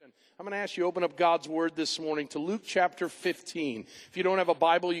I'm going to ask you to open up God's Word this morning to Luke chapter 15. If you don't have a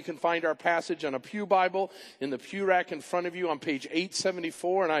Bible, you can find our passage on a pew Bible in the pew rack in front of you on page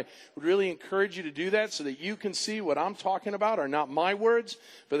 874. And I would really encourage you to do that so that you can see what I'm talking about are not my words,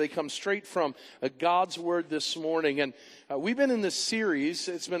 but they come straight from God's Word this morning. And we've been in this series.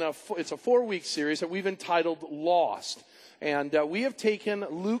 It's a 4-week series that we've entitled Lost. And we have taken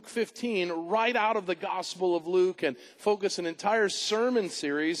Luke 15 right out of the Gospel of Luke and focused an entire sermon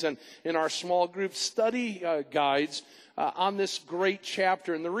series and in our small group study guides on this great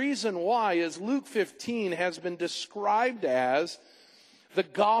chapter. And the reason why is Luke 15 has been described as the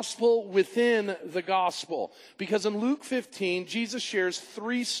gospel within the gospel. Because in Luke 15, Jesus shares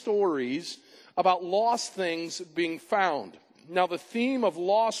 3 stories about lost things being found. Now, the theme of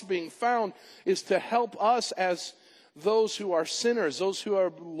lost being found is to help us as those who are sinners, those who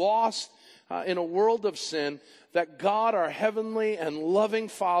are lost in a world of sin, that God, our heavenly and loving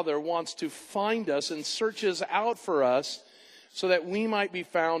Father, wants to find us and searches out for us so that we might be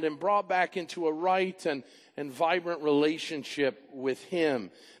found and brought back into a right and vibrant relationship with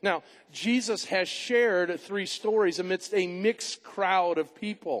Him. Now, Jesus has shared 3 stories amidst a mixed crowd of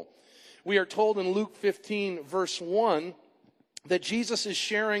people. We are told in Luke 15, verse 1, that Jesus is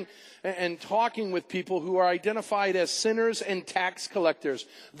sharing and talking with people who are identified as sinners and tax collectors.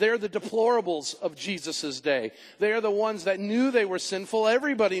 They're the deplorables of Jesus' day. They are the ones that knew they were sinful.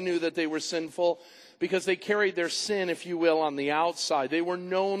 Everybody knew that they were sinful because they carried their sin, if you will, on the outside. They were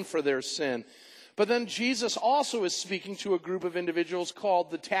known for their sin. But then Jesus also is speaking to a group of individuals called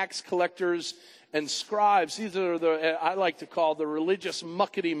the tax collectors and scribes. These are I like to call the religious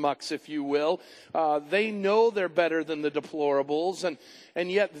muckety-mucks, if you will. They know they're better than the deplorables,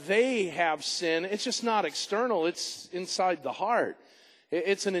 and yet they have sin. It's just not external. It's inside the heart.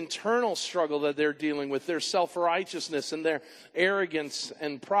 It's an internal struggle that they're dealing with, their self-righteousness and their arrogance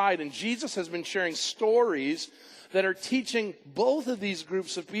and pride. And Jesus has been sharing stories that are teaching both of these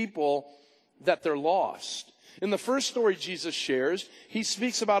groups of people that they're lost. In the first story Jesus shares, he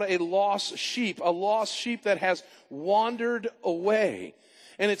speaks about a lost sheep that has wandered away.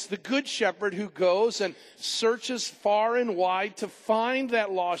 And it's the good shepherd who goes and searches far and wide to find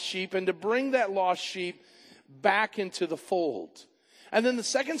that lost sheep and to bring that lost sheep back into the fold. And then the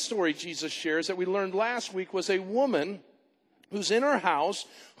second story Jesus shares that we learned last week was a woman who's in her house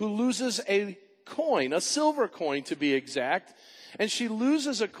who loses a coin, a silver coin to be exact. And she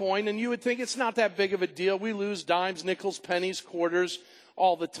loses a coin, and you would think it's not that big of a deal. We lose dimes, nickels, pennies, quarters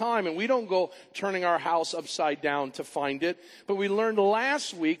all the time, and we don't go turning our house upside down to find it. But we learned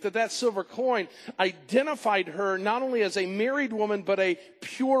last week that silver coin identified her not only as a married woman, but a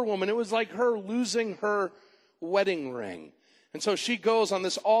pure woman. It was like her losing her wedding ring. And so she goes on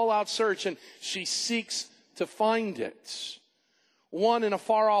this all-out search, and she seeks to find it. One in a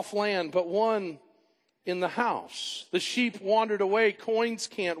far-off land, but one in the house. The sheep wandered away. Coins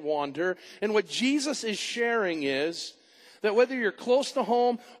can't wander. And what Jesus is sharing is that whether you're close to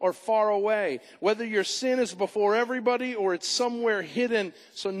home or far away, whether your sin is before everybody or it's somewhere hidden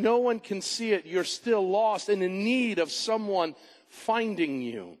so no one can see it, you're still lost and in need of someone finding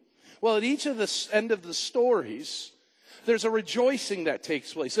you. Well, at each of the end of the stories, there's a rejoicing that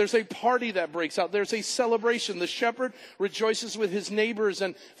takes place. There's a party that breaks out. There's a celebration. The shepherd rejoices with his neighbors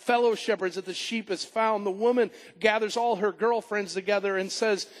and fellow shepherds that the sheep is found. The woman gathers all her girlfriends together and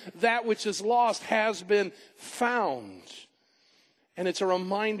says, that which is lost has been found. And it's a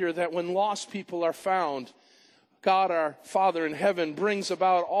reminder that when lost people are found, God, our Father in heaven, brings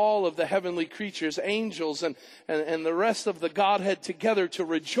about all of the heavenly creatures, angels, and the rest of the Godhead together to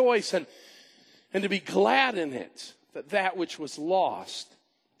rejoice and to be glad in it. That which was lost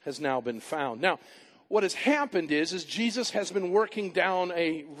has now been found. Now, what has happened is Jesus has been working down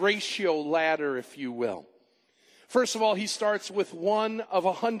a ratio ladder, if you will. First of all, he starts with 1 of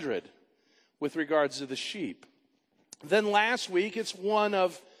 100 with regards to the sheep. Then last week, it's 1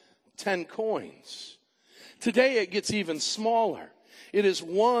 of 10 coins. Today, it gets even smaller. It is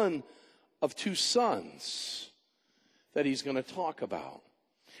 1 of 2 sons that he's going to talk about.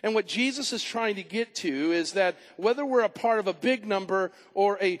 And what Jesus is trying to get to is that whether we're a part of a big number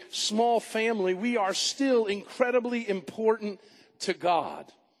or a small family, we are still incredibly important to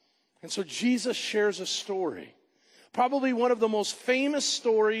God. And so Jesus shares a story, probably one of the most famous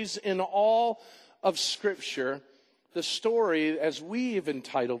stories in all of Scripture, the story, as we've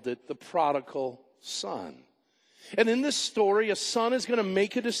entitled it, the prodigal son. And in this story, a son is going to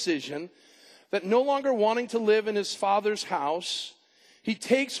make a decision that no longer wanting to live in his father's house, he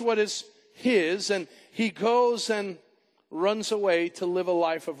takes what is his and he goes and runs away to live a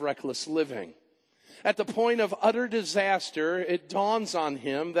life of reckless living. At the point of utter disaster, it dawns on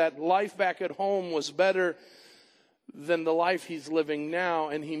him that life back at home was better than the life he's living now,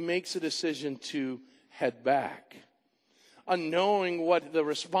 and he makes a decision to head back. Unknowing what the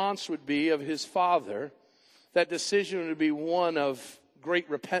response would be of his father, that decision would be one of great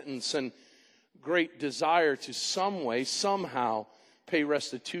repentance and great desire to some way, somehow, pay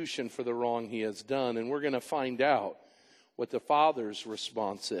restitution for the wrong he has done. And we're going to find out what the father's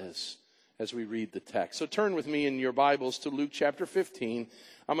response is as we read the text. So turn with me in your Bibles to Luke chapter 15.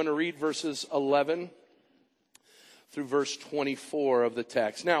 I'm going to read verses 11 through verse 24 of the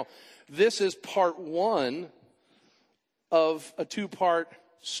text. Now, this is part one of a two-part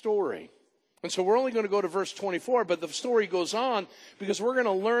story. And so we're only going to go to verse 24, but the story goes on because we're going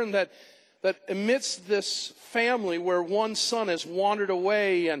to learn that amidst this family where one son has wandered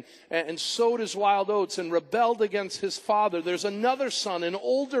away and sowed his wild oats and rebelled against his father, there's another son, an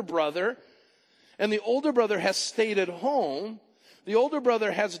older brother, and the older brother has stayed at home. The older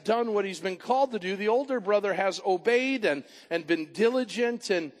brother has done what he's been called to do. The older brother has obeyed and been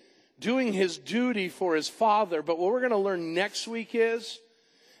diligent in doing his duty for his father. But what we're going to learn next week is,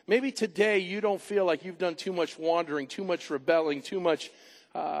 maybe today you don't feel like you've done too much wandering, too much rebelling, too much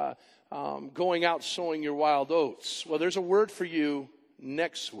going out sowing your wild oats. Well, there's a word for you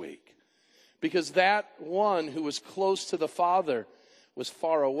next week. Because that one who was close to the Father was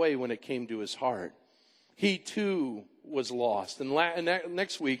far away when it came to his heart. He too was lost. And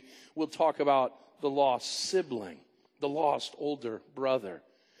next week we'll talk about the lost sibling, the lost older brother.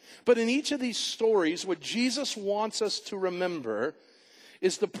 But in each of these stories, what Jesus wants us to remember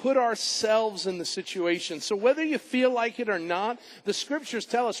is to put ourselves in the situation. So whether you feel like it or not, the scriptures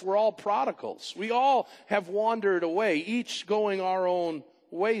tell us we're all prodigals. We all have wandered away, each going our own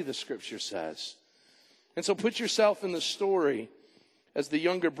way, the scripture says. And so put yourself in the story as the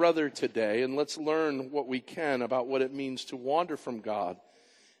younger brother today, and let's learn what we can about what it means to wander from God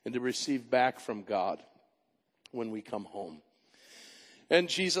and to receive back from God when we come home. And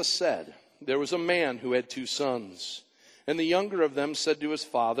Jesus said, there was a man who had 2 sons. And the younger of them said to his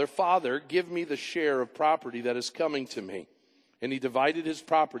father, Father, give me the share of property that is coming to me. And he divided his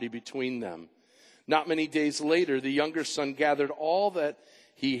property between them. Not many days later, the younger son gathered all that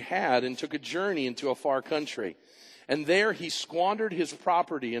he had and took a journey into a far country. And there he squandered his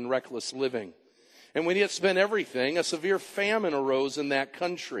property in reckless living. And when he had spent everything, a severe famine arose in that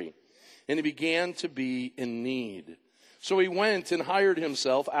country. And he began to be in need. So he went and hired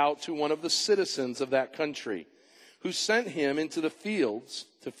himself out to one of the citizens of that country, who sent him into the fields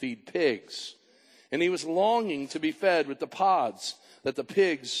to feed pigs. And he was longing to be fed with the pods that the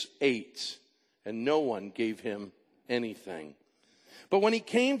pigs ate, and no one gave him anything. But when he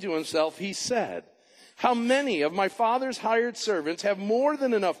came to himself, he said, how many of my father's hired servants have more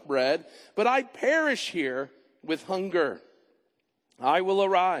than enough bread, but I perish here with hunger? I will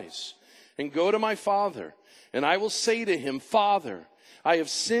arise and go to my father, and I will say to him, Father, I have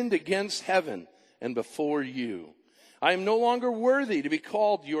sinned against heaven and before you. I am no longer worthy to be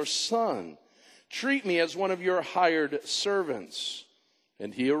called your son. Treat me as one of your hired servants.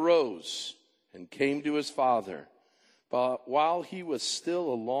 And he arose and came to his father. But while he was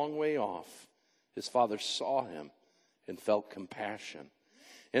still a long way off, his father saw him and felt compassion,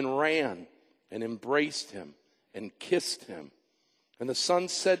 and ran and embraced him and kissed him. And the son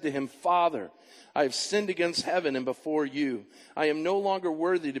said to him, Father, I have sinned against heaven and before you. I am no longer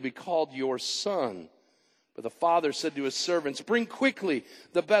worthy to be called your son. But the father said to his servants, bring quickly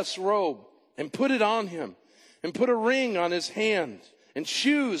the best robe and put it on him, and put a ring on his hand and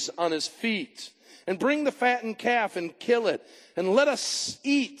shoes on his feet, and bring the fattened calf and kill it, and let us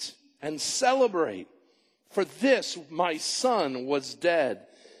eat and celebrate. For this my son was dead,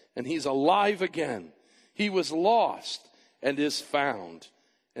 and he's alive again. He was lost and is found.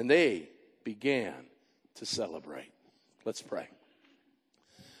 And they began to celebrate. Let's pray.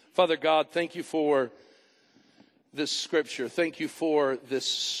 Father God, thank you for this scripture. Thank you for this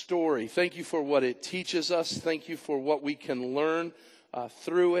story. Thank you for what it teaches us. Thank you for what we can learn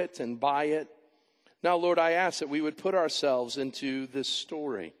through it and by it. Now, Lord, I ask that we would put ourselves into this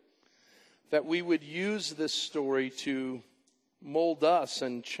story, that we would use this story to mold us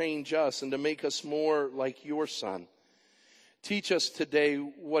and change us and to make us more like your son. Teach us today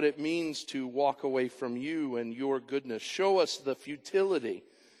what it means to walk away from you and your goodness. Show us the futility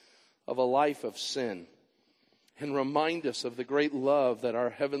of a life of sin, and remind us of the great love that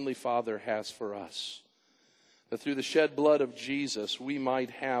our Heavenly Father has for us, that through the shed blood of Jesus we might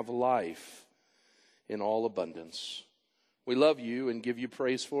have life in all abundance. We love you and give you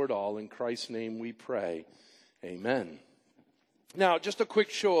praise for it all. In Christ's name we pray. Amen. Now, just a quick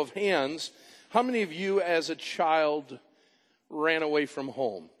show of hands. How many of you as a child ran away from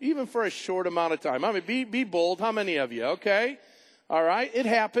home, even for a short amount of time? I mean, be bold. How many of you? Okay. All right. It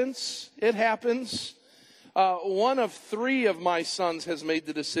happens. It happens. One of 3 of my sons has made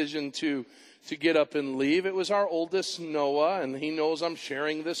the decision to get up and leave. It was our oldest, Noah, and he knows I'm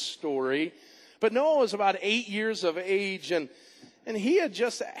sharing this story. But Noah was about 8 years of age, and he had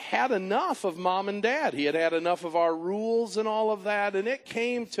just had enough of mom and dad. He had had enough of our rules and all of that, and it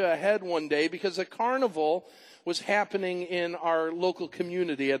came to a head one day because a carnival was happening in our local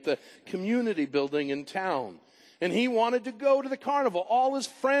community at the community building in town. And he wanted to go to the carnival. All his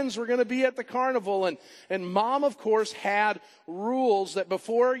friends were going to be at the carnival. And mom, of course, had rules that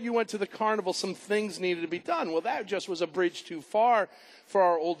before you went to the carnival, some things needed to be done. Well, that just was a bridge too far for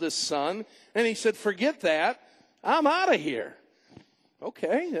our oldest son. And he said, forget that. I'm out of here.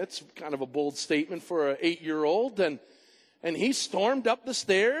 Okay, that's kind of a bold statement for an 8-year-old. And he stormed up the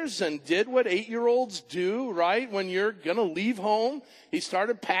stairs and did what 8-year-olds do, right? When you're going to leave home, he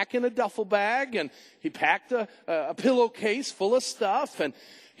started packing a duffel bag, and he packed a pillowcase full of stuff, and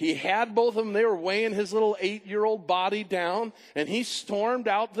he had both of them. They were weighing his little 8-year-old body down, and he stormed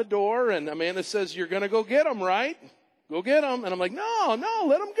out the door, and Amanda says, you're going to go get him, right? Go get him. And I'm like, no,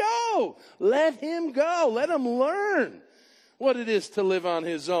 let him go. Let him go. Let him learn what it is to live on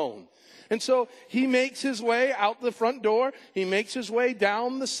his own. And so he makes his way out the front door. He makes his way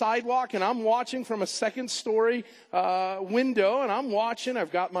down the sidewalk, and I'm watching from a second-story window, and I'm watching.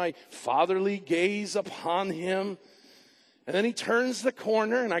 I've got my fatherly gaze upon him. And then he turns the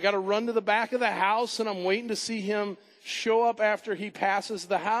corner, and I got to run to the back of the house, and I'm waiting to see him show up after he passes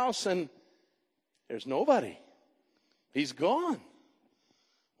the house, and there's nobody. He's gone.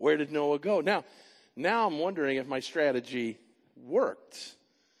 Where did Noah go? Now I'm wondering if my strategy worked.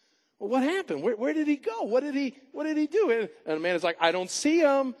 Well, what happened? Where did he go? What did he do? And the man is like, I don't see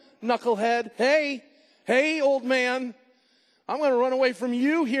him, knucklehead. Hey, old man, I'm going to run away from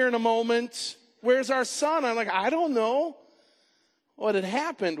you here in a moment. Where's our son? I'm like, I don't know. What had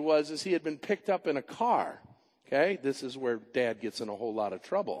happened was he had been picked up in a car. Okay, this is where Dad gets in a whole lot of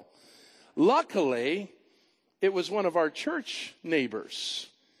trouble. Luckily, it was one of our church neighbors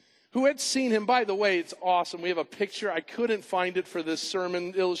who had seen him. By the way, it's awesome. We have a picture. I couldn't find it for this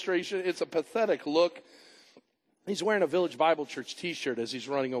sermon illustration. It's a pathetic look. He's wearing a Village Bible Church t-shirt as he's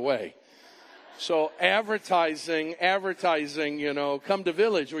running away. So advertising, come to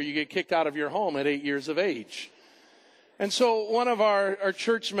Village where you get kicked out of your home at 8 years of age. And so one of our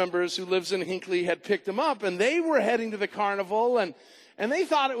church members who lives in Hinckley had picked him up, and they were heading to the carnival, and they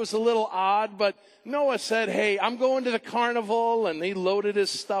thought it was a little odd, but Noah said, hey, I'm going to the carnival, and he loaded his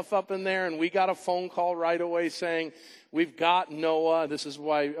stuff up in there, and we got a phone call right away saying, we've got Noah. This is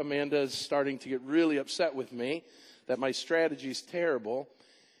why Amanda is starting to get really upset with me, that my strategy is terrible.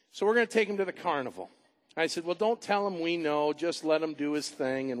 So we're going to take him to the carnival. I said, well, don't tell him we know. Just let him do his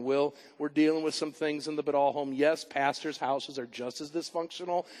thing, and we're dealing with some things in the Badal home. Yes, pastors' houses are just as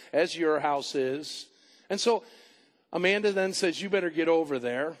dysfunctional as your house is. And so Amanda then says, you better get over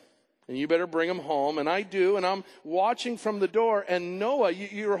there, and you better bring him home. And I do, and I'm watching from the door. And Noah,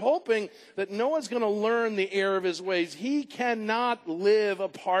 you're hoping that Noah's going to learn the error of his ways. He cannot live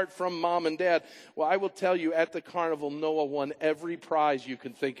apart from mom and dad. Well, I will tell you, at the carnival, Noah won every prize you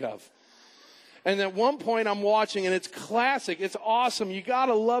can think of. And at one point I'm watching, and it's classic. It's awesome. You got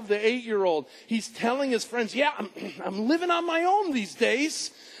to love the 8-year-old. He's telling his friends, yeah, I'm living on my own these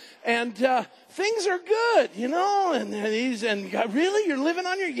days. And things are good, and really, you're living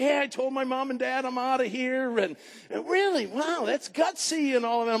on your, I told my mom and dad I'm out of here, and really, wow, that's gutsy and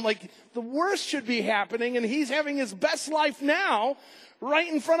all of that. I'm like, the worst should be happening, and he's having his best life now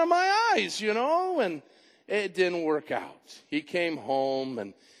right in front of my eyes, and it didn't work out. He came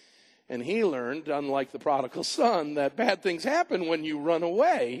home, and he learned, unlike the prodigal son, that bad things happen when you run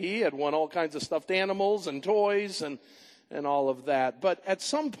away. He had won all kinds of stuffed animals and toys and all of that. But at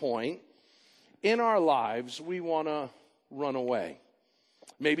some point in our lives, we want to run away.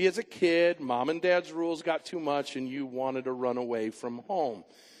 Maybe as a kid, mom and dad's rules got too much and you wanted to run away from home.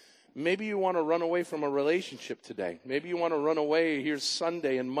 Maybe you want to run away from a relationship today. Maybe you want to run away. Here's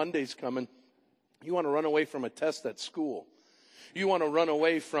Sunday and Monday's coming. You want to run away from a test at school. You want to run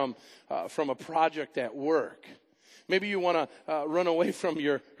away from a project at work. Maybe you want to run away from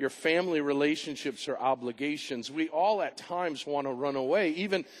your family relationships or obligations. We all at times want to run away.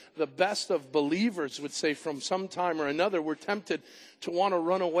 Even the best of believers would say from some time or another, we're tempted to want to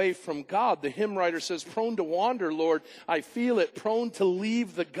run away from God. The hymn writer says, prone to wander, Lord, I feel it, prone to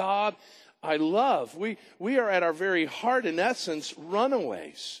leave the God I love. We are at our very heart, in essence,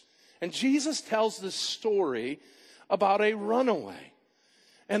 runaways. And Jesus tells this story about a runaway.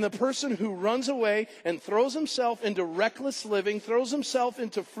 And the person who runs away and throws himself into reckless living, throws himself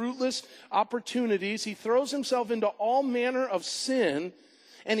into fruitless opportunities, he throws himself into all manner of sin,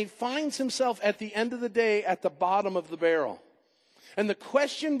 and he finds himself at the end of the day at the bottom of the barrel. And the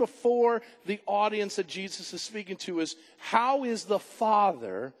question before the audience that Jesus is speaking to is, how is the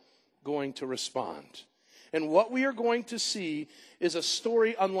Father going to respond? And what we are going to see is a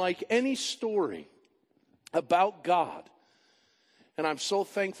story unlike any story about God. And I'm so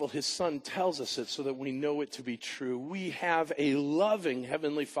thankful his Son tells us it so that we know it to be true. We have a loving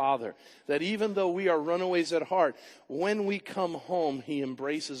Heavenly Father that even though we are runaways at heart, when we come home, he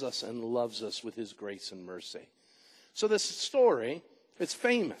embraces us and loves us with his grace and mercy. So this story, it's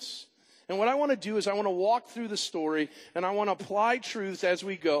famous. And what I want to do is I want to walk through the story and I want to apply truths as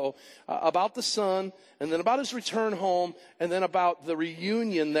we go about the Son and then about his return home and then about the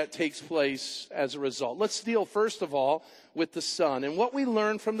reunion that takes place as a result. Let's deal first of all with the Son. And what we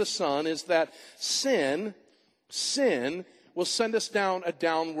learn from the Son is that sin will send us down a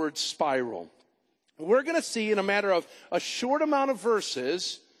downward spiral. We're going to see in a matter of a short amount of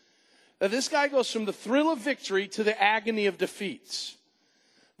verses that this guy goes from the thrill of victory to the agony of defeats.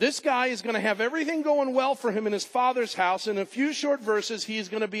 This guy is going to have everything going well for him in his father's house. In a few short verses, he is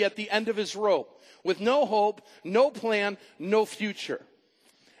going to be at the end of his rope with no hope, no plan, no future.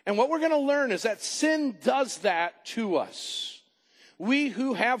 And what we're going to learn is that sin does that to us. We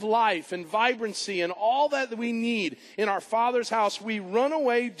who have life and vibrancy and all that we need in our Father's house, we run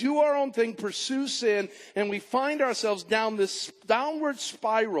away, do our own thing, pursue sin, and we find ourselves down this downward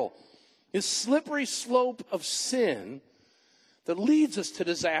spiral, this slippery slope of sin that leads us to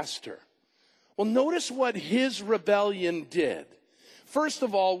disaster. Well, notice what his rebellion did. First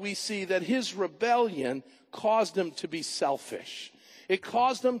of all, we see that his rebellion caused him to be selfish. It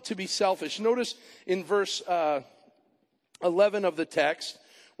caused him to be selfish. Notice in verse 11 of the text,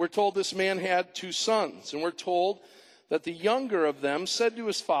 we're told this man had 2 sons. And we're told that the younger of them said to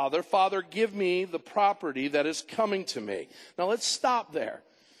his father, "Father, give me the property that is coming to me." Now let's stop there.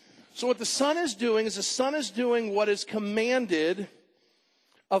 So what the son is doing is the son is doing what is commanded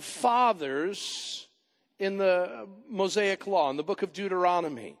of fathers in the Mosaic Law, in the book of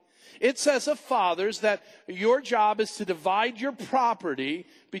Deuteronomy. It says of fathers that your job is to divide your property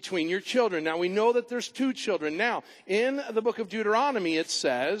between your children. Now we know that there's 2 children. Now, in the book of Deuteronomy, it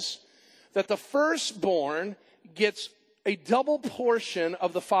says that the firstborn gets a double portion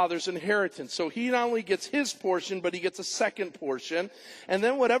of the father's inheritance. So he not only gets his portion, but he gets a second portion. And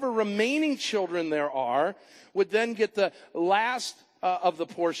then whatever remaining children there are would then get the last of the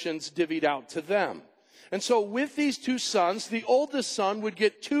portions divvied out to them. And so with these 2 sons, the oldest son would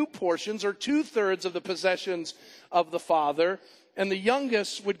get 2 portions or 2/3 of the possessions of the father, and the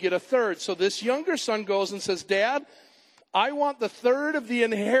youngest would get 1/3. So this younger son goes and says, "Dad, I want the 1/3 of the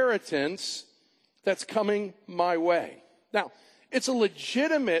inheritance that's coming my way." Now, it's a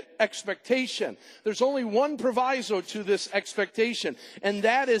legitimate expectation. There's only one proviso to this expectation, and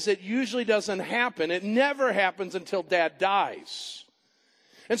that is it usually doesn't happen. It never happens until dad dies.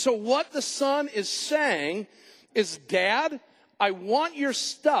 And so what the son is saying is, "Dad, I want your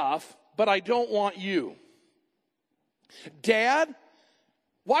stuff, but I don't want you. Dad,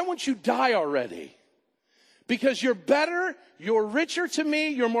 why won't you die already? Because you're better, you're richer to me,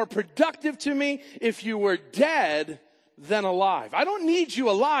 you're more productive to me if you were dead than alive. I don't need you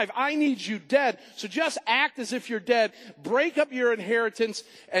alive, I need you dead. So just act as if you're dead, break up your inheritance,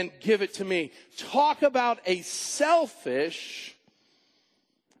 and give it to me." Talk about a selfish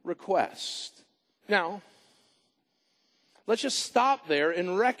request. Now, let's just stop there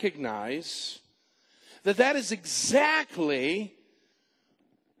and recognize that that is exactly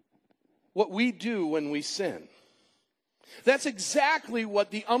what we do when we sin. That's exactly what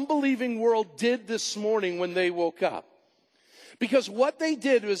the unbelieving world did this morning when they woke up. Because what they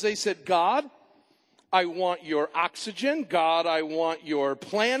did was they said, "God, I want your oxygen. God, I want your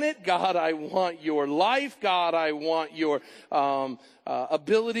planet. God, I want your life. God, I want your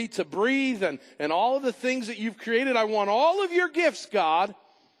ability to breathe and all of the things that you've created. I want all of your gifts, God,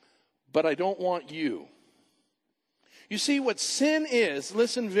 but I don't want you." You see, what sin is,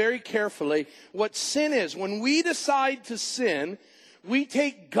 listen very carefully, what sin is, when we decide to sin, we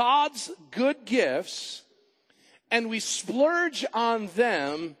take God's good gifts and we splurge on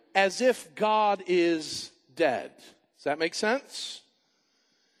them as if God is dead. Does that make sense?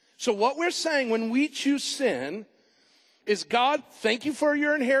 So what we're saying when we choose sin is, "God, thank you for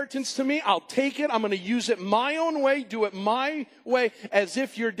your inheritance to me. I'll take it. I'm going to use it my own way, do it my way, as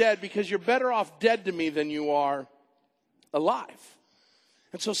if you're dead, because you're better off dead to me than you are alive."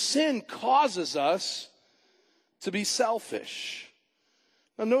 And so sin causes us to be selfish.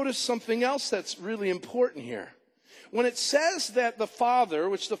 Now notice something else that's really important here. When it says that the father,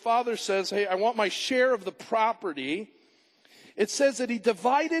 which the father says, hey, I want my share of the property, it says that he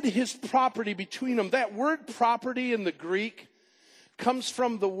divided his property between them. That word property in the Greek comes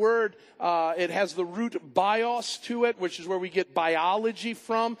from the word, it has the root bios to it, which is where we get biology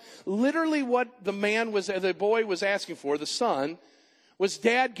from. Literally what the boy was asking for, the son, was,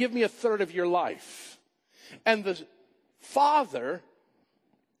 Dad, give me a third of your life. And the father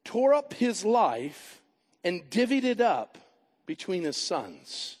tore up his life and divvied it up between his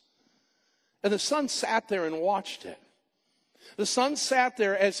sons. And the son sat there and watched it. The son sat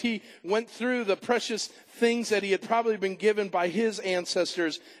there as he went through the precious things that he had probably been given by his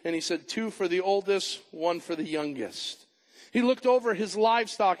ancestors, and he said, 2 for the oldest, 1 for the youngest. He looked over his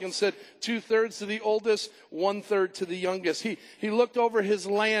livestock and said, 2/3 to the oldest, 1/3 to the youngest. He looked over his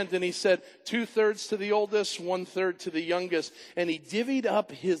land and he said, 2/3 to the oldest, 1/3 to the youngest. And he divvied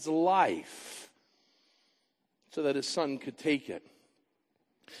up his life so that his son could take it.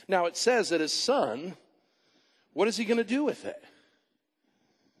 Now it says that his son, what is he going to do with it?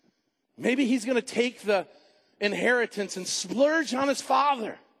 Maybe he's going to take the inheritance and splurge on his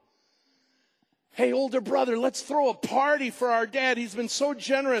father. Hey, older brother, let's throw a party for our dad. He's been so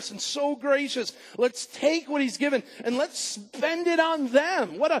generous and so gracious. Let's take what he's given and let's spend it on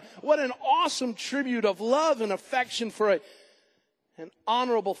them. What an awesome tribute of love and affection for an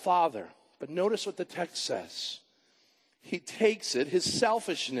honorable father. But notice what the text says. He takes it, his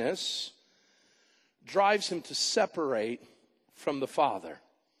selfishness drives him to separate from the father.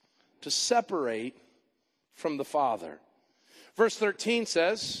 To separate from the father. Verse 13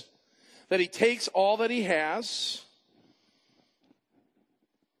 says that he takes all that he has,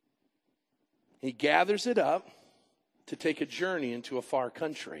 he gathers it up to take a journey into a far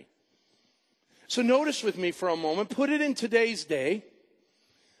country. So notice with me for a moment, put it in today's day.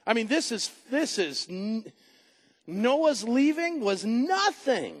 I mean, this is Noah's leaving was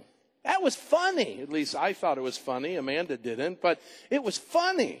nothing. That was funny. At least I thought it was funny. Amanda didn't, but it was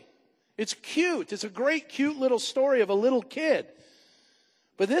funny. It's cute. It's a great, cute little story of a little kid.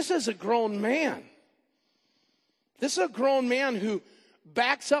 But this is a grown man. This is a grown man who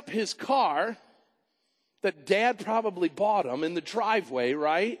backs up his car that dad probably bought him in the driveway,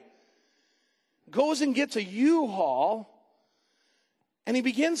 right? Goes and gets a U-Haul, and he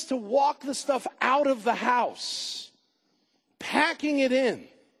begins to walk the stuff out of the house, packing it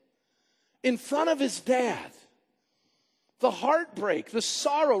in front of his dad. The heartbreak, the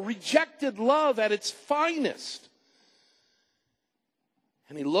sorrow, rejected love at its finest.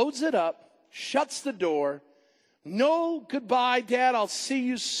 And he loads it up, shuts the door. No, goodbye, Dad, I'll see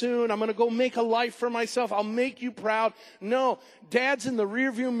you soon. I'm going to go make a life for myself. I'll make you proud. No, Dad's in the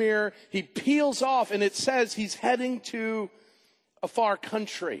rearview mirror. He peels off, and it says he's heading to a far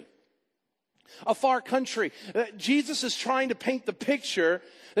country. A far country. Jesus is trying to paint the picture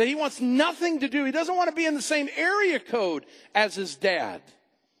that he wants nothing to do. He doesn't want to be in the same area code as his dad.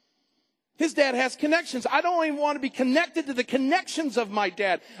 His dad has connections. I don't even want to be connected to the connections of my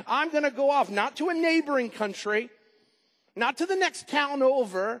dad. I'm going to go off, not to a neighboring country, not to the next town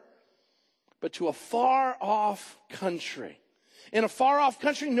over, but to a far off country. In a far off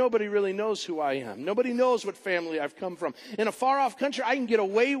country, nobody really knows who I am. Nobody knows what family I've come from. In a far off country, I can get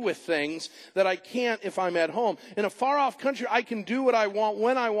away with things that I can't if I'm at home. In a far off country, I can do what I want,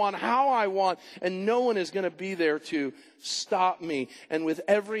 when I want, how I want, and no one is going to be there to stop me. And with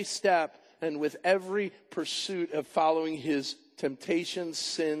every step and with every pursuit of following his temptations,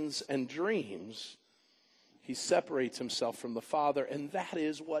 sins, and dreams, he separates himself from the Father. And that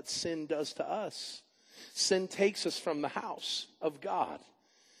is what sin does to us. Sin takes us from the house of God.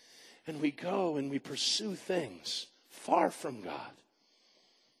 And we go and we pursue things far from God.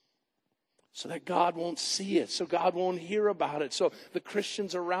 So that God won't see it. So God won't hear about it. So the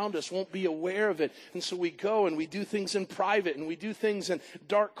Christians around us won't be aware of it. And so we go and we do things in private. And we do things in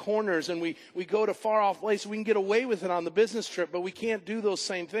dark corners. And we go to far off places. We can get away with it on the business trip. But we can't do those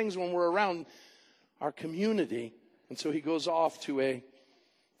same things when we're around our community. And so he goes off to a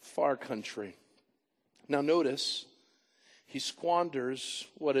far country. Now notice, he squanders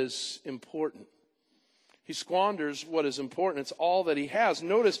what is important. He squanders what is important. It's all that he has.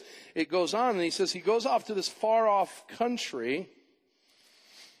 Notice it goes on and he says he goes off to this far off country.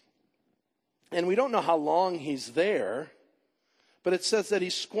 And we don't know how long he's there. But it says that he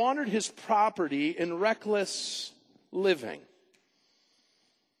squandered his property in reckless living.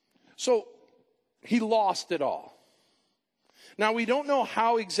 So he lost it all. Now, we don't know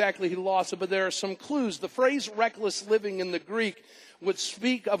how exactly he lost it, but there are some clues. The phrase reckless living in the Greek would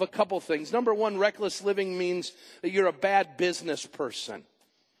speak of a couple things. Number one, reckless living means that you're a bad business person.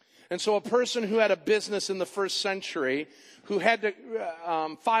 And so a person who had a business in the first century, who had to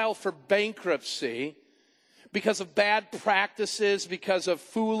file for bankruptcy because of bad practices, because of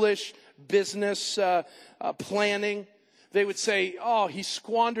foolish business planning, they would say, oh, he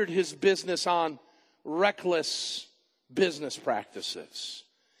squandered his business on reckless business practices.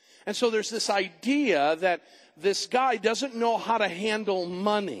 And so there's this idea that this guy doesn't know how to handle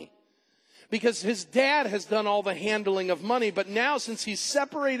money because his dad has done all the handling of money. But now, since he's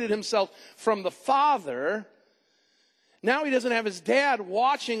separated himself from the father, now he doesn't have his dad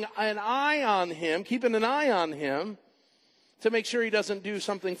watching an eye on him, keeping an eye on him to make sure he doesn't do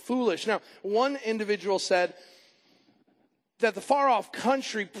something foolish. Now, one individual said that the far-off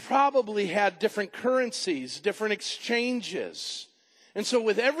country probably had different currencies, different exchanges. And so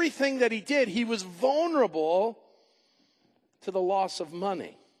with everything that he did, he was vulnerable to the loss of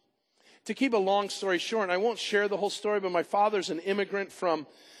money. To keep a long story short, and I won't share the whole story, but my father's an immigrant from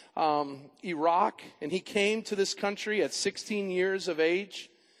Iraq, and he came to this country at 16 years of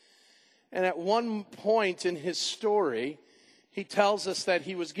age. And at one point in his story, he tells us that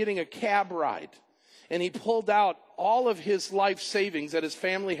he was getting a cab ride, and he pulled out all of his life savings that his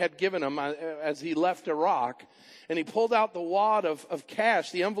family had given him as he left Iraq, and he pulled out the wad of cash,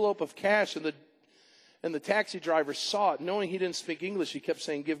 the envelope of cash, and the taxi driver saw it. Knowing he didn't speak English, he kept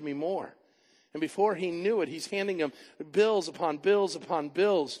saying, "Give me more." And before he knew it, he's handing him bills upon bills upon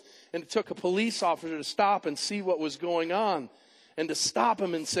bills. And it took a police officer to stop and see what was going on and to stop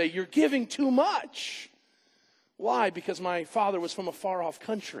him and say, "You're giving too much." Why? Because my father was from a far-off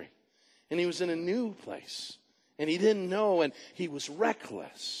country, and he was in a new place, and he didn't know, and he was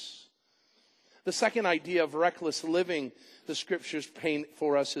reckless. The second idea of reckless living the scriptures paint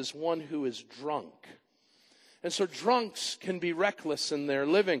for us is one who is drunk. And so drunks can be reckless in their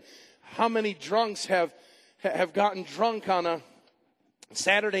living. How many drunks have gotten drunk on a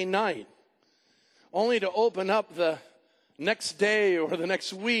Saturday night only to open up the next day or the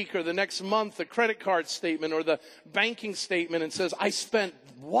next week or the next month the credit card statement or the banking statement and says, "I spent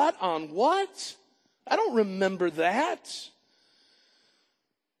what on what? I don't remember that."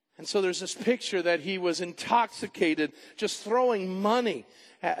 And so there's this picture that he was intoxicated, just throwing money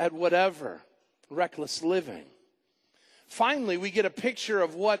at whatever, reckless living. Finally, we get a picture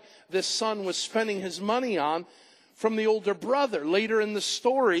of what this son was spending his money on from the older brother. Later in the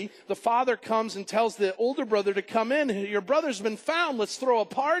story, the father comes and tells the older brother to come in. "Your brother's been found. Let's throw a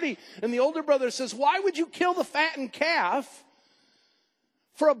party." And the older brother says, "Why would you kill the fattened calf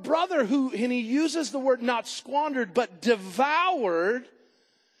for a brother who," and he uses the word not squandered, but devoured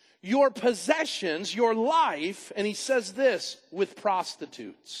your possessions, your life, and he says this, "with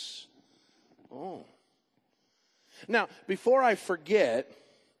prostitutes." Oh. Now, before I forget,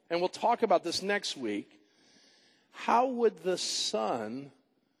 and we'll talk about this next week, how would the son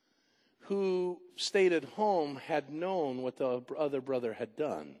who stayed at home had known what the other brother had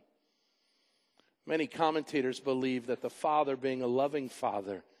done? Many commentators believe that the father, being a loving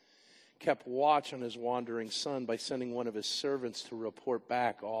father, kept watch on his wandering son by sending one of his servants to report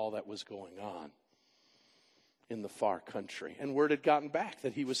back all that was going on in the far country. And word had gotten back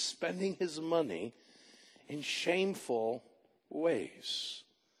that he was spending his money in shameful ways.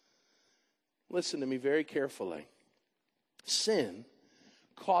 Listen to me very carefully. Sin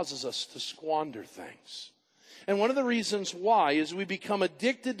causes us to squander things. And one of the reasons why is we become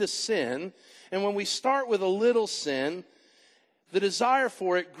addicted to sin. And when we start with a little sin, the desire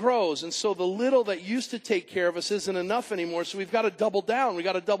for it grows. And so the little that used to take care of us isn't enough anymore. So we've got to double down. We've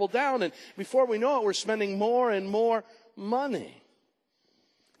got to double down. And before we know it, we're spending more and more money.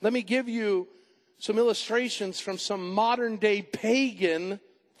 Let me give you some illustrations from some modern day pagan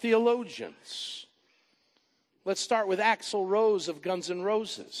theologians. Let's start with Axl Rose of Guns N'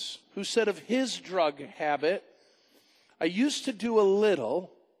 Roses, who said of his drug habit, "I used to do a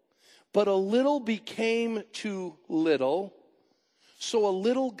little, but a little became too little, so a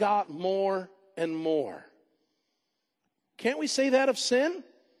little got more and more." Can't we say that of sin?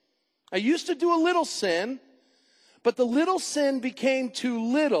 I used to do a little sin, but the little sin became too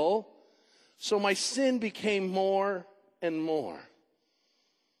little, so my sin became more and more.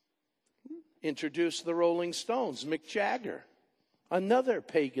 Introduce the Rolling Stones, Mick Jagger, another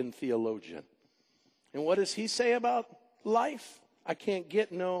pagan theologian. And what does he say about life? "I can't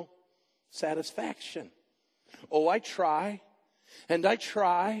get no satisfaction. Oh, I try, and I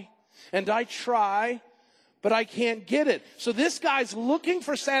try, and I try, but I can't get it. So this guy's looking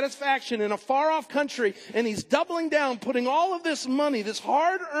for satisfaction in a far-off country, and he's doubling down, putting all of this money, this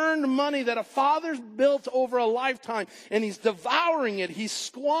hard-earned money that a father's built over a lifetime, and he's devouring it. He's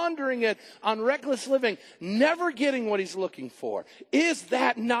squandering it on reckless living, never getting what he's looking for. Is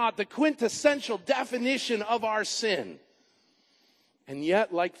that not the quintessential definition of our sin? And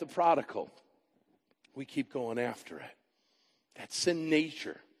yet, like the prodigal, we keep going after it. That sin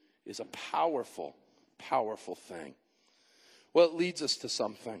nature is a powerful thing. Well, it leads us to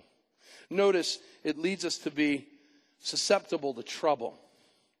something. Notice, it leads us to be susceptible to trouble.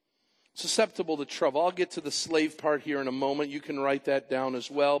 Susceptible to trouble. I'll get to the slave part here in a moment. You can write that down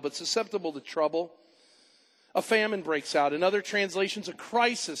as well. But susceptible to trouble. A famine breaks out. In other translations, a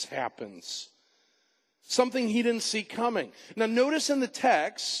crisis happens. Something he didn't see coming. Now, notice in the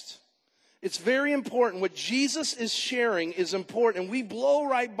text, it's very important. What Jesus is sharing is important. And we blow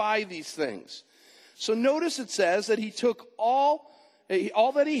right by these things. So notice it says that he took all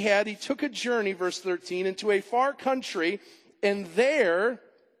that he had. He took a journey, verse 13, into a far country. And there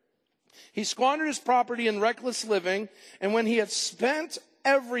he squandered his property in reckless living. And when he had spent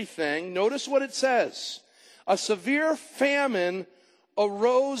everything, notice what it says. A severe famine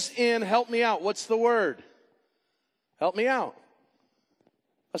arose in, help me out, what's the word? Help me out.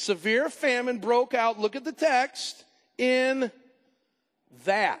 A severe famine broke out, look at the text, in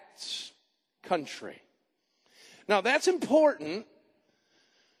that country. Now that's important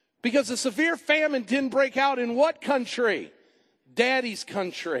because the severe famine didn't break out in what country? Daddy's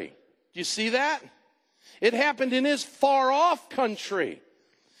country. Do you see that? It happened in his far off country.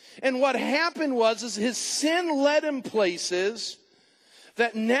 And what happened was his sin led him places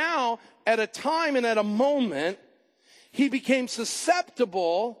that now at a time and at a moment he became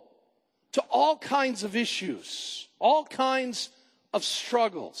susceptible to all kinds of issues, all kinds of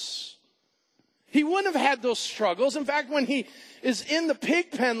struggles. He wouldn't have had those struggles. In fact, when he is in the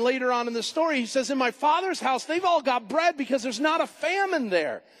pig pen later on in the story, he says, in my father's house, they've all got bread because there's not a famine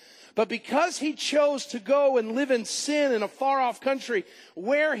there. But because he chose to go and live in sin in a far-off country,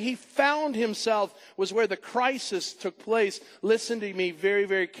 where he found himself was where the crisis took place. Listen to me very,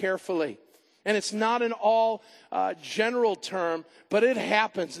 very carefully. And it's not an all general term, but it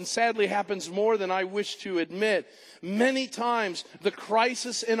happens, and sadly happens more than I wish to admit. Many times, the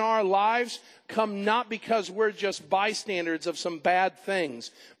crisis in our lives come not because we're just bystanders of some bad things,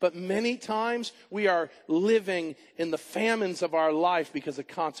 but many times we are living in the famines of our life because of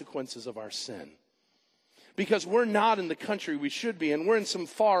consequences of our sin. Because we're not in the country we should be, and we're in some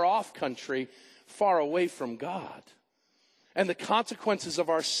far-off country, far away from God. And the consequences of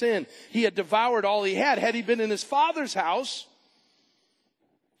our sin. He had devoured all he had. Had he been in his father's house,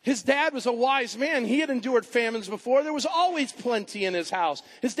 his dad was a wise man. He had endured famines before. There was always plenty in his house.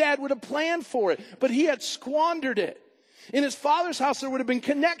 His dad would have planned for it, but he had squandered it. In his father's house, there would have been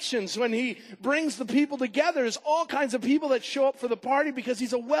connections. When he brings the people together, there's all kinds of people that show up for the party because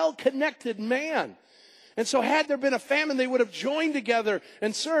he's a well-connected man. And so had there been a famine, they would have joined together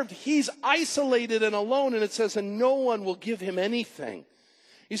and served. He's isolated and alone, and it says, and no one will give him anything.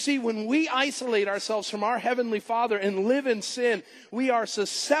 You see, when we isolate ourselves from our Heavenly Father and live in sin, we are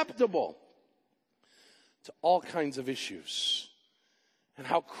susceptible to all kinds of issues. And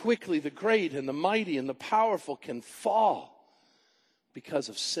how quickly the great and the mighty and the powerful can fall because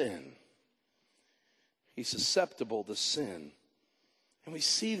of sin. He's susceptible to sin. And we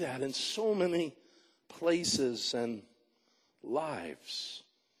see that in so many places and lives.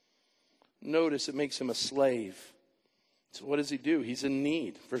 Notice it makes him a slave. So what does he do? He's in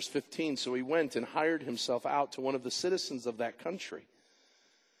need. Verse 15, so he went and hired himself out to one of the citizens of that country.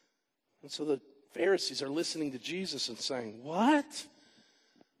 And so the Pharisees are listening to Jesus and saying, what?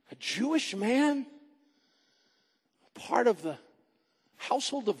 A Jewish man? Part of the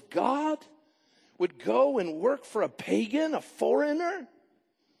household of God would go and work for a pagan, a foreigner?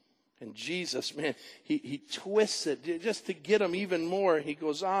 And Jesus, man, he twists it just to get him even more. He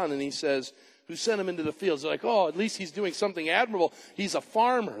goes on and he says, who sent him into the fields? They're like, oh, at least he's doing something admirable. He's a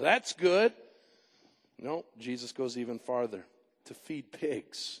farmer. That's good. No, Jesus goes even farther. To feed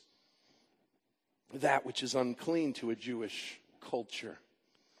pigs. That which is unclean to a Jewish culture.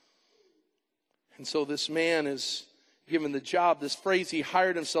 And so this man is given the job. This phrase, he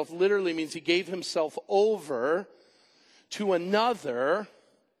hired himself, literally means he gave himself over to another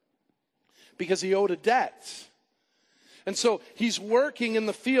because he owed a debt. And so he's working in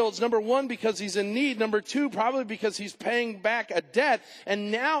the fields, number one, because he's in need. Number two, probably because he's paying back a debt.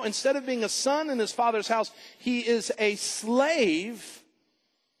 And now, instead of being a son in his father's house, he is a slave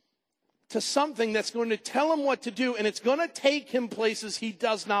to something that's going to tell him what to do, and it's going to take him places he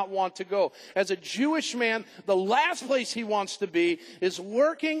does not want to go. As a Jewish man, the last place he wants to be is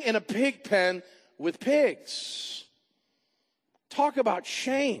working in a pig pen with pigs. Talk about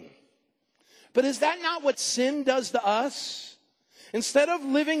shame. But is that not what sin does to us? Instead of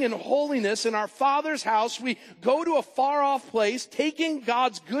living in holiness in our Father's house, we go to a far-off place, taking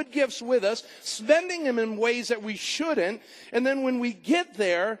God's good gifts with us, spending them in ways that we shouldn't, and then when we get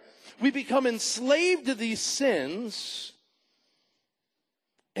there, we become enslaved to these sins,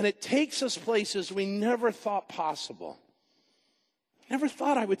 and it takes us places we never thought possible. Never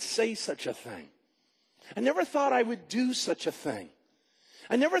thought I would say such a thing. I never thought I would do such a thing.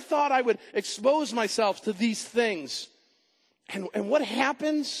 I never thought I would expose myself to these things. And what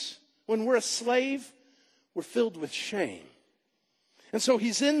happens when we're a slave? We're filled with shame. And so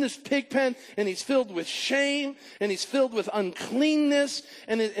he's in this pig pen, and he's filled with shame, and he's filled with uncleanness,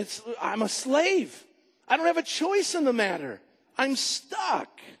 and I'm a slave. I don't have a choice in the matter. I'm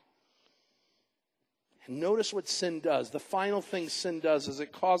stuck. And notice what sin does. The final thing sin does is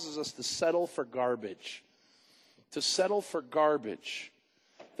it causes us to settle for garbage. To settle for garbage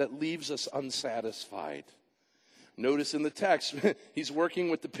that leaves us unsatisfied. Notice in the text, he's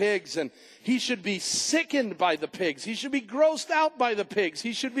working with the pigs, and he should be sickened by the pigs. He should be grossed out by the pigs.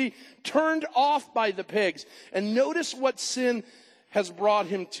 He should be turned off by the pigs. And notice what sin has brought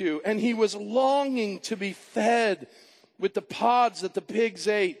him to. And he was longing to be fed with the pods that the pigs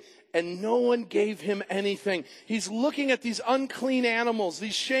ate, and no one gave him anything. He's looking at these unclean animals,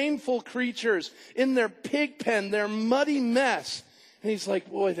 these shameful creatures in their pig pen, their muddy mess. And he's like,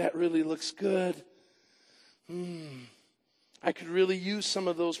 boy, that really looks good. I could really use some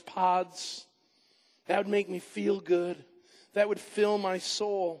of those pods. That would make me feel good. That would fill my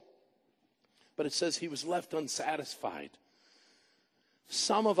soul. But it says he was left unsatisfied.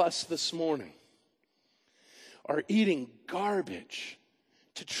 Some of us this morning are eating garbage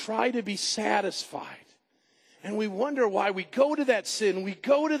to try to be satisfied. And we wonder why we go to that sin, we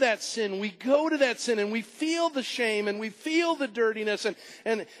go to that sin, we go to that sin, and we feel the shame, and we feel the dirtiness,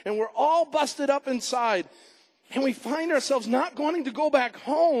 and we're all busted up inside. And we find ourselves not wanting to go back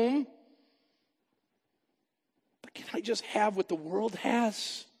home. But can I just have what the world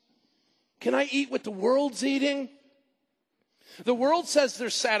has? Can I eat what the world's eating? The world says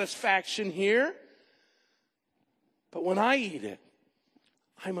there's satisfaction here. But when I eat it,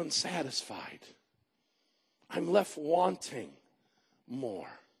 I'm unsatisfied. I'm left wanting more.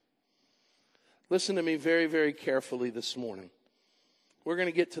 Listen to me very, very carefully this morning. We're going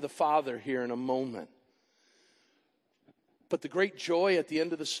to get to the Father here in a moment. But the great joy at the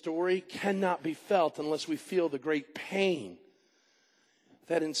end of the story cannot be felt unless we feel the great pain.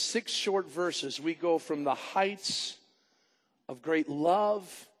 That in 6 short verses, we go from the heights of great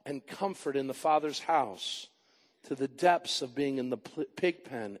love and comfort in the Father's house to the depths of being in the pig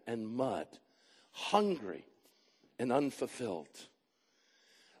pen and mud, hungry and unfulfilled.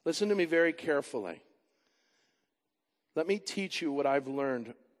 Listen to me very carefully. Let me teach you what I've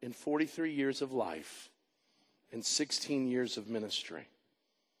learned in 43 years of life and 16 years of ministry.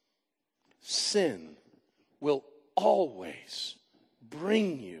 Sin will always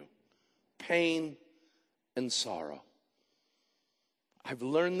bring you pain and sorrow. I've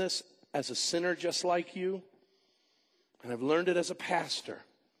learned this as a sinner just like you, and I've learned it as a pastor.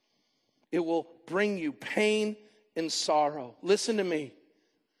 It will bring you pain and sorrow. Listen to me.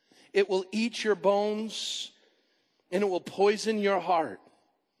 It will eat your bones, and it will poison your heart.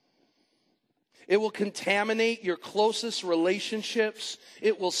 It will contaminate your closest relationships.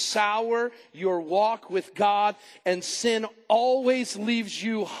 It will sour your walk with God. And sin always leaves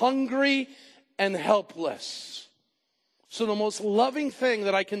you hungry and helpless. So the most loving thing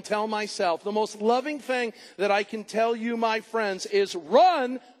that I can tell myself, the most loving thing that I can tell you, my friends, is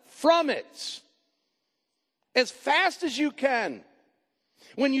run from it. As fast as you can.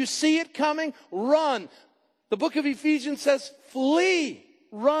 When you see it coming, run. The book of Ephesians says, flee.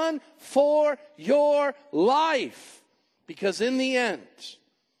 Run for your life, because in the end,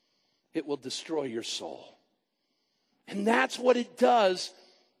 it will destroy your soul. And that's what it does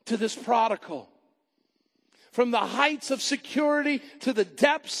to this prodigal. From the heights of security to the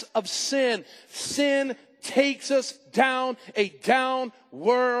depths of sin, sin takes us down a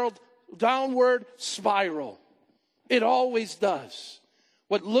downward spiral. It always does.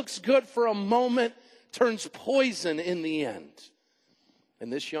 What looks good for a moment turns poison in the end.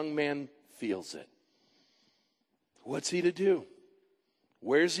 And this young man feels it. What's he to do?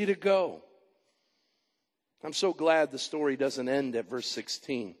 Where's he to go? I'm so glad the story doesn't end at verse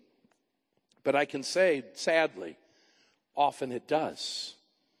 16. But I can say, sadly, often it does.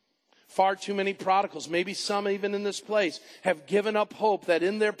 Far too many prodigals, maybe some even in this place, have given up hope that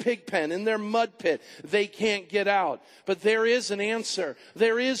in their pig pen, in their mud pit, they can't get out. But there is an answer.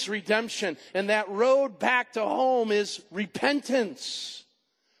 There is redemption. And that road back to home is repentance.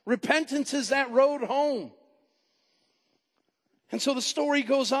 Repentance is that road home. And so the story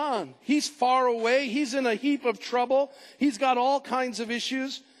goes on. He's far away. He's in a heap of trouble. He's got all kinds of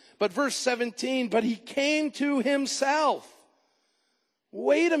issues. But verse 17, but he came to himself.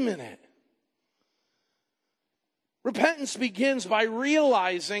 Wait a minute. Repentance begins by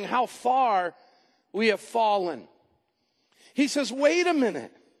realizing how far we have fallen. He says, wait a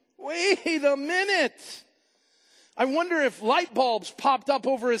minute. Wait a minute. I wonder if light bulbs popped up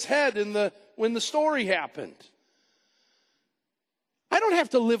over his head when the story happened. I don't have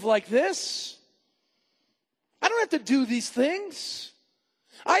to live like this. I don't have to do these things.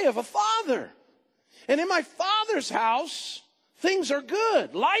 I have a Father. And in my Father's house, things are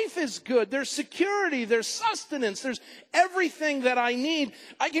good. Life is good. There's security. There's sustenance. There's everything that I need.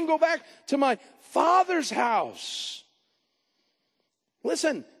 I can go back to my Father's house.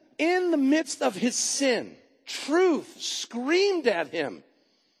 Listen, in the midst of his sin, truth screamed at him.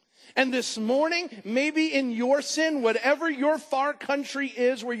 And this morning, maybe in your sin, whatever your far country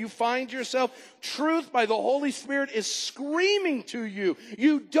is where you find yourself, truth by the Holy Spirit is screaming to you.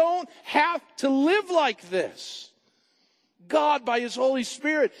 You don't have to live like this. God, by his Holy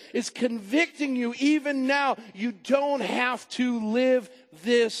Spirit, is convicting you even now. You don't have to live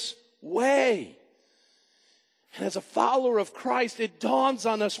this way. And as a follower of Christ, it dawns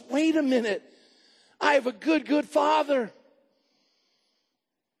on us, wait a minute. I have a good Father.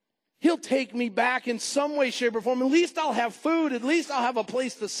 He'll take me back in some way, shape, or form. At least I'll have food. At least I'll have a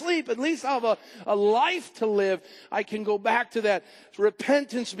place to sleep. At least I'll have a life to live. I can go back to that.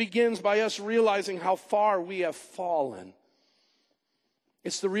 Repentance begins by us realizing how far we have fallen.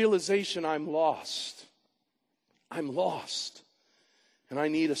 It's the realization I'm lost. I'm lost. And I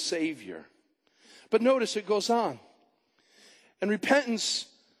need a Savior. But notice it goes on. And repentance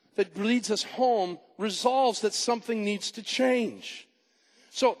that leads us home resolves that something needs to change.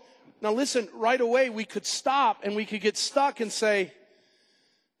 So, now listen, right away we could stop and we could get stuck and say,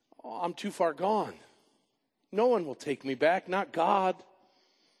 oh, I'm too far gone. No one will take me back, not God.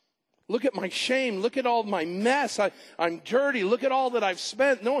 Look at my shame. Look at all my mess. I'm dirty. Look at all that I've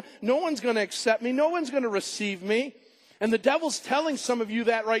spent. No one's going to accept me. No one's going to receive me. And the devil's telling some of you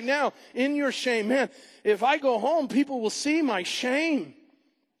that right now in your shame. Man, if I go home, people will see my shame.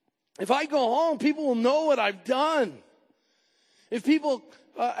 If I go home, people will know what I've done. If people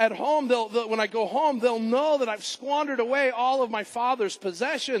at home, when I go home, they'll know that I've squandered away all of my father's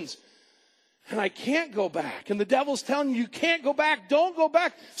possessions. And I can't go back. And the devil's telling you, you can't go back. Don't go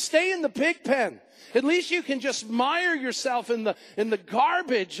back. Stay in the pig pen. At least you can just mire yourself in the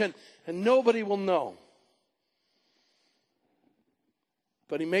garbage and nobody will know.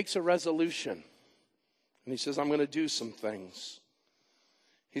 But he makes a resolution. And he says, I'm going to do some things.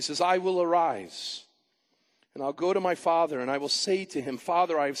 He says, I will arise. And I'll go to my father and I will say to him,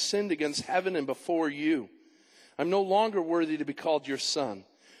 Father, I have sinned against heaven and before you. I'm no longer worthy to be called your son.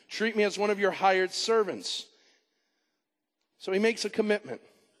 Treat me as one of your hired servants. So he makes a commitment.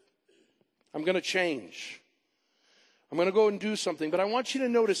 I'm going to change. I'm going to go and do something. But I want you to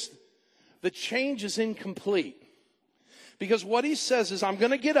notice the change is incomplete. Because what he says is, I'm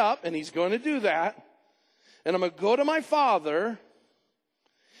going to get up, and he's going to do that. And I'm going to go to my father.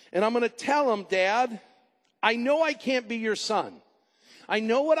 And I'm going to tell him, Dad, I know I can't be your son. I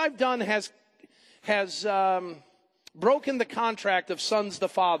know what I've done has broken the contract of sons to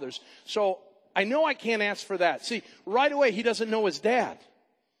fathers. So I know I can't ask for that. See, right away, he doesn't know his dad.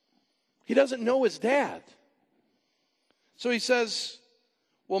 He doesn't know his dad. So he says,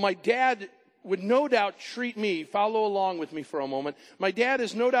 well, my dad would no doubt treat me, follow along with me for a moment. My dad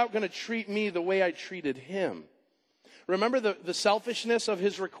is no doubt going to treat me the way I treated him. Remember the selfishness of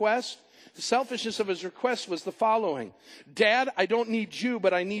his request? The selfishness of his request was the following. Dad, I don't need you,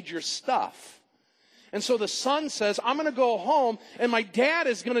 but I need your stuff. And so the son says, I'm going to go home, and my dad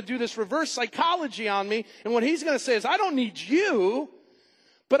is going to do this reverse psychology on me. And what he's going to say is, I don't need you,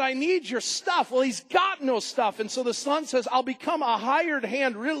 but I need your stuff. Well, he's got no stuff. And so the son says, I'll become a hired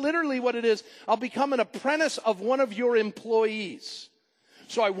hand. Literally what it is, I'll become an apprentice of one of your employees.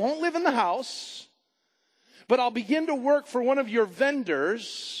 So I won't live in the house, but I'll begin to work for one of your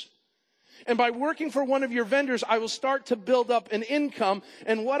vendors. And by working for one of your vendors, I will start to build up an income.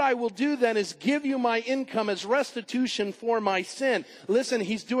 And what I will do then is give you my income as restitution for my sin. Listen,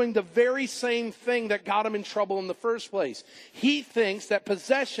 he's doing the very same thing that got him in trouble in the first place. He thinks that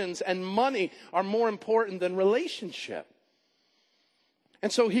possessions and money are more important than relationship.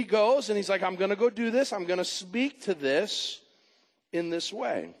 And so he goes and he's like, I'm going to go do this. I'm going to speak to this in this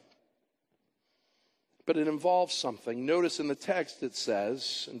way. But it involves something. Notice in the text it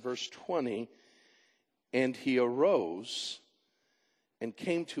says in verse 20, and he arose and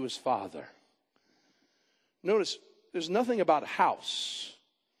came to his father. Notice there's nothing about house.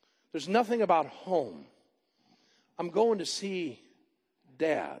 There's nothing about home. I'm going to see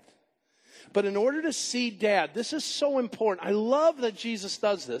Dad. But in order to see Dad, this is so important. I love that Jesus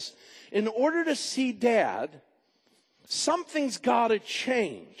does this. In order to see Dad, something's got to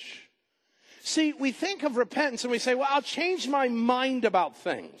change. See, we think of repentance and we say, well, I'll change my mind about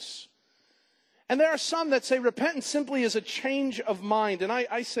things. And there are some that say repentance simply is a change of mind. And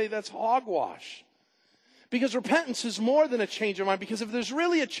I say that's hogwash. Because repentance is more than a change of mind. Because if there's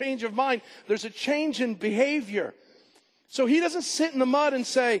really a change of mind, there's a change in behavior. So he doesn't sit in the mud and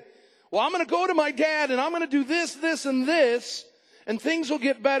say, well, I'm going to go to my dad and I'm going to do this, this, and this, and things will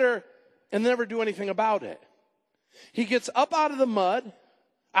get better, and never do anything about it. He gets up out of the mud,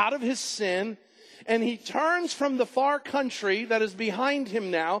 out of his sin, and he turns from the far country that is behind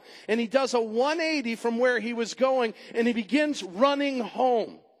him now, and he does a 180 from where he was going, and he begins running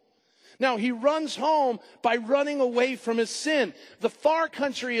home. Now, he runs home by running away from his sin. The far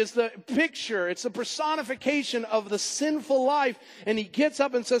country is the picture, it's the personification of the sinful life. And he gets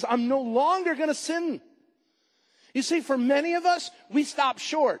up and says, I'm no longer going to sin. You see, for many of us, we stop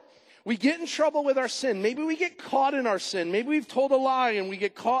short. We get in trouble with our sin. Maybe we get caught in our sin. Maybe we've told a lie and we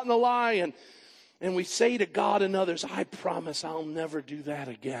get caught in the lie. And we say to God and others, I promise I'll never do that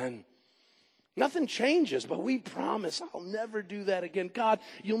again. Nothing changes, but we promise I'll never do that again. God,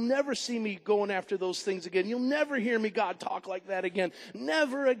 you'll never see me going after those things again. You'll never hear me, God, talk like that again.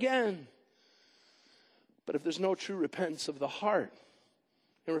 Never again. But if there's no true repentance of the heart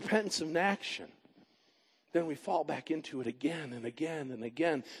and repentance of action, then we fall back into it again and again and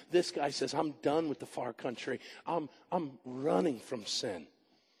again. This guy says, I'm done with the far country. I'm running from sin.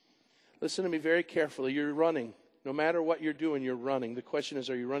 Listen to me very carefully. You're running. No matter what you're doing, you're running. The question is,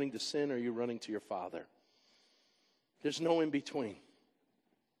 are you running to sin or are you running to your Father? There's no in between.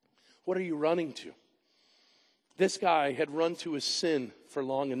 What are you running to? This guy had run to his sin for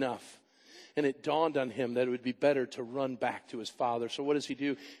long enough, and it dawned on him that it would be better to run back to his Father. So what does he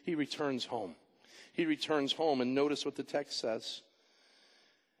do? He returns home. He returns home, and notice what the text says.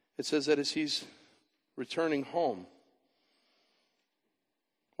 It says that as he's returning home,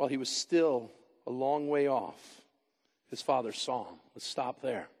 while he was still a long way off, his father saw him. Let's stop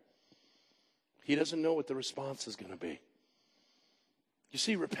there. He doesn't know what the response is going to be. You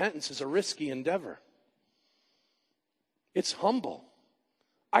see, repentance is a risky endeavor. It's humble.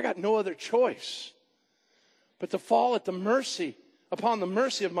 I got no other choice but to fall at upon the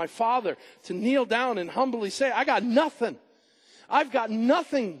mercy of my Father, to kneel down and humbly say, I got nothing. I've got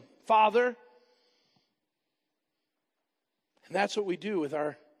nothing, Father. And that's what we do with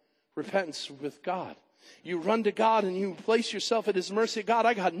our repentance with God. You run to God and you place yourself at His mercy. God,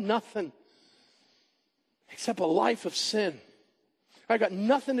 I got nothing except a life of sin. I got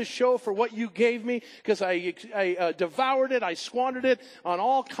nothing to show for what you gave me because I devoured it. I squandered it on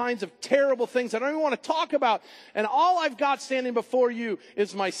all kinds of terrible things I don't even want to talk about. And all I've got standing before you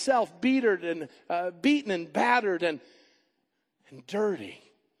is myself, beaten and battered and dirty.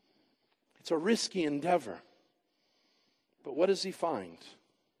 It's a risky endeavor. But what does he find?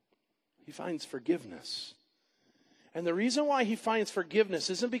 He finds forgiveness. And the reason why he finds forgiveness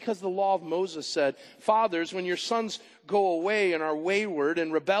isn't because the law of Moses said, fathers, when your sons go away and are wayward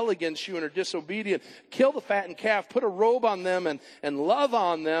and rebel against you and are disobedient, kill the fattened calf, put a robe on them and love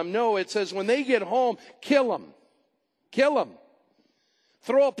on them. No, it says when they get home, kill them. Kill them.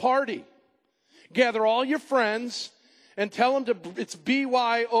 Throw a party. Gather all your friends and tell them it's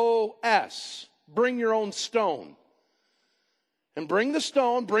BYOS. Bring your own stone. And bring the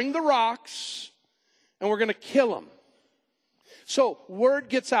stone, bring the rocks, and we're going to kill them. So word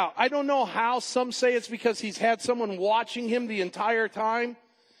gets out. I don't know how. Some say it's because he's had someone watching him the entire time.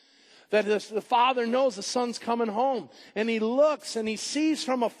 That the father knows the son's coming home. And he looks and he sees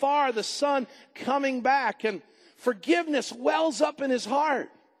from afar the son coming back. And forgiveness wells up in his heart.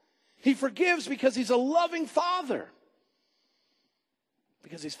 He forgives because he's a loving father.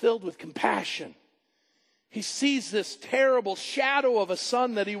 Because he's filled with compassion. He sees this terrible shadow of a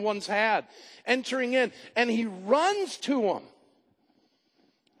son that he once had entering in, and he runs to him.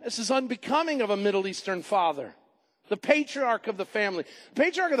 This is unbecoming of a Middle Eastern father, the patriarch of the family. The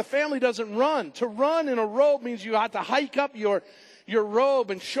patriarch of the family doesn't run. To run in a robe means you have to hike up your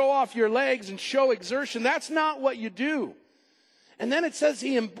robe and show off your legs and show exertion. That's not what you do. And then it says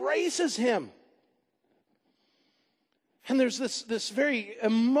he embraces him. And there's this very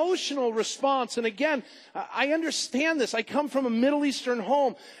emotional response. And again, I understand this. I come from a Middle Eastern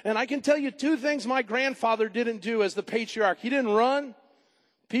home, and I can tell you two things my grandfather didn't do as the patriarch. He didn't run.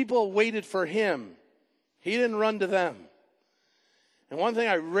 People waited for him. He didn't run to them. And one thing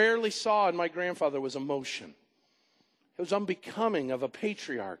I rarely saw in my grandfather was emotion. It was unbecoming of a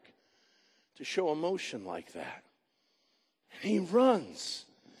patriarch to show emotion like that. And he runs.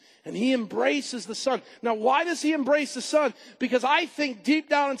 And he embraces the son. Now, why does he embrace the son? Because I think deep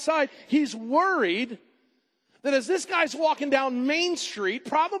down inside, he's worried that as this guy's walking down Main Street,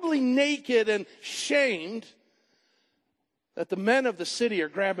 probably naked and shamed, that the men of the city are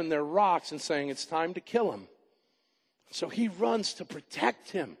grabbing their rocks and saying, it's time to kill him. So he runs to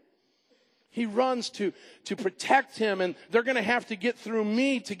protect him. He runs to protect him, and they're going to have to get through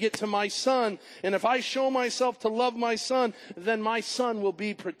me to get to my son. And if I show myself to love my son, then my son will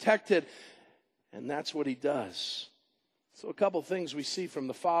be protected. And that's what he does. So a couple things we see from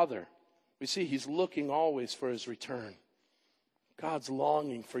the Father. We see he's looking always for his return. God's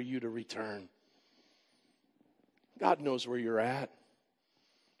longing for you to return. God knows where you're at.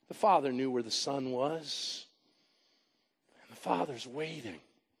 The Father knew where the Son was. And the Father's waiting.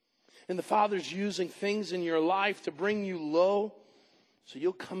 And the Father's using things in your life to bring you low so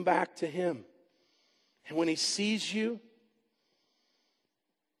you'll come back to him. And when he sees you,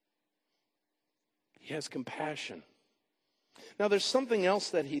 he has compassion. Now there's something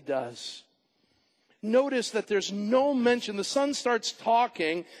else that he does. Notice that there's no mention. The son starts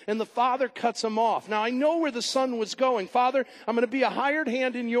talking and the father cuts him off. Now I know where the son was going. Father, I'm going to be a hired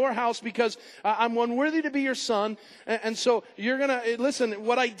hand in your house because I'm unworthy to be your son. And so you're going to, listen,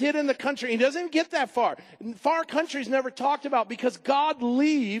 what I did in the country, he doesn't even get that far. Far country's never talked about because God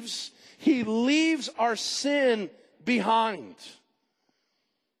leaves, he leaves our sin behind.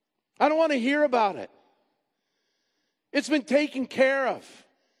 I don't want to hear about it. It's been taken care of.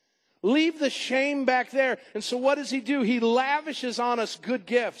 Leave the shame back there. And so what does he do? He lavishes on us good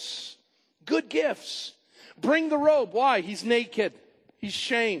gifts. Good gifts. Bring the robe. Why? He's naked. He's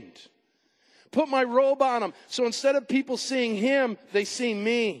shamed. Put my robe on him. So instead of people seeing him, they see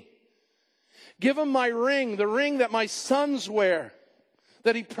me. Give him my ring, the ring that my sons wear,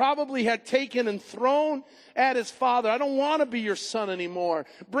 that he probably had taken and thrown at his father. I don't want to be your son anymore.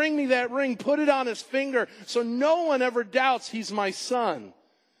 Bring me that ring. Put it on his finger so no one ever doubts he's my son.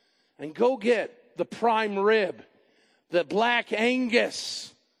 And go get the prime rib, the black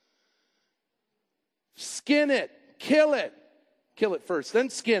Angus. Skin it. Kill it. Kill it first, then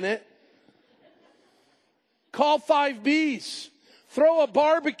skin it. Call 5 B's. Throw a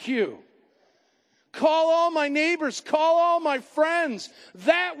barbecue. Call all my neighbors. Call all my friends.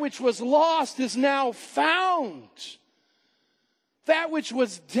 That which was lost is now found. That which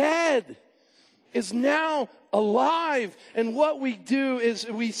was dead is now alive. And what we do is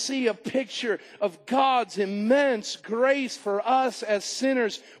we see a picture of God's immense grace for us as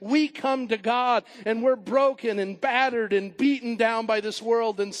sinners. We come to God and we're broken and battered and beaten down by this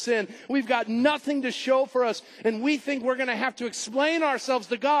world and sin. We've got nothing to show for us, and we think we're going to have to explain ourselves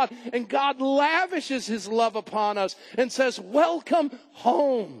to God. And God lavishes his love upon us and says, welcome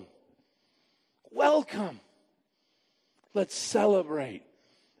home. Welcome. Let's celebrate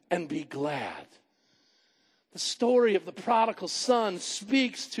and be glad. The story of the prodigal son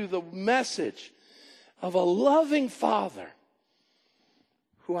speaks to the message of a loving father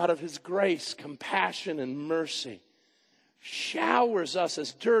who out of his grace, compassion, and mercy showers us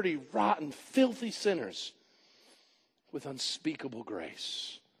as dirty, rotten, filthy sinners with unspeakable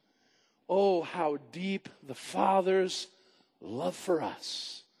grace. Oh, how deep the Father's love for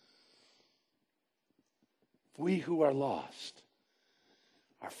us. We who are lost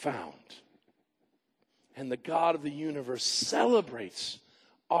are found. And the God of the universe celebrates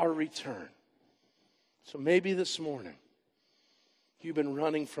our return. So maybe this morning, you've been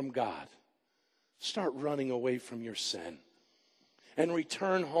running from God. Start running away from your sin. And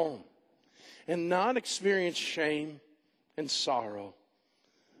return home. And not experience shame and sorrow,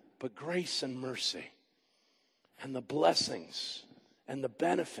 but grace and mercy. And the blessings and the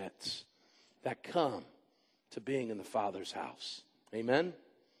benefits that come to being in the Father's house. Amen?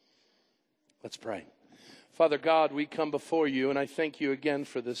 Let's pray. Father God, we come before you, and I thank you again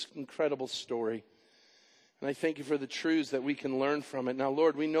for this incredible story. And I thank you for the truths that we can learn from it. Now,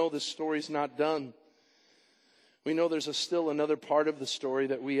 Lord, we know this story's not done. We know there's still another part of the story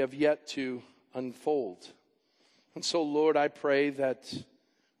that we have yet to unfold. And so, Lord, I pray that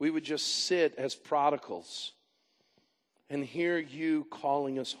we would just sit as prodigals and hear you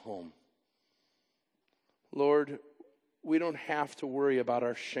calling us home. Lord, we don't have to worry about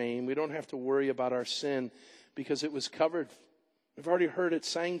our shame. We don't have to worry about our sin because it was covered. We've already heard it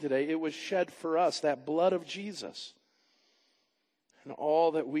sang today. It was shed for us, that blood of Jesus. And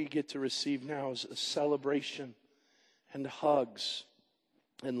all that we get to receive now is a celebration and hugs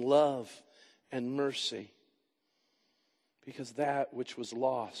and love and mercy, because that which was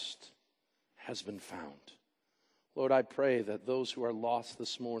lost has been found. Lord, I pray that those who are lost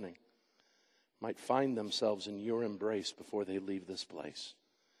this morning might find themselves in your embrace before they leave this place.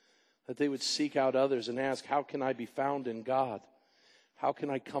 That they would seek out others and ask, how can I be found in God? How can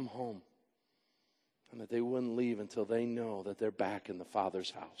I come home? And that they wouldn't leave until they know that they're back in the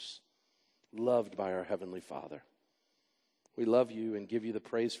Father's house, loved by our Heavenly Father. We love you and give you the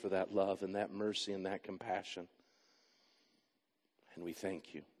praise for that love and that mercy and that compassion. And we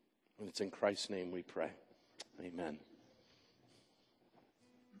thank you. And it's in Christ's name we pray. Amen.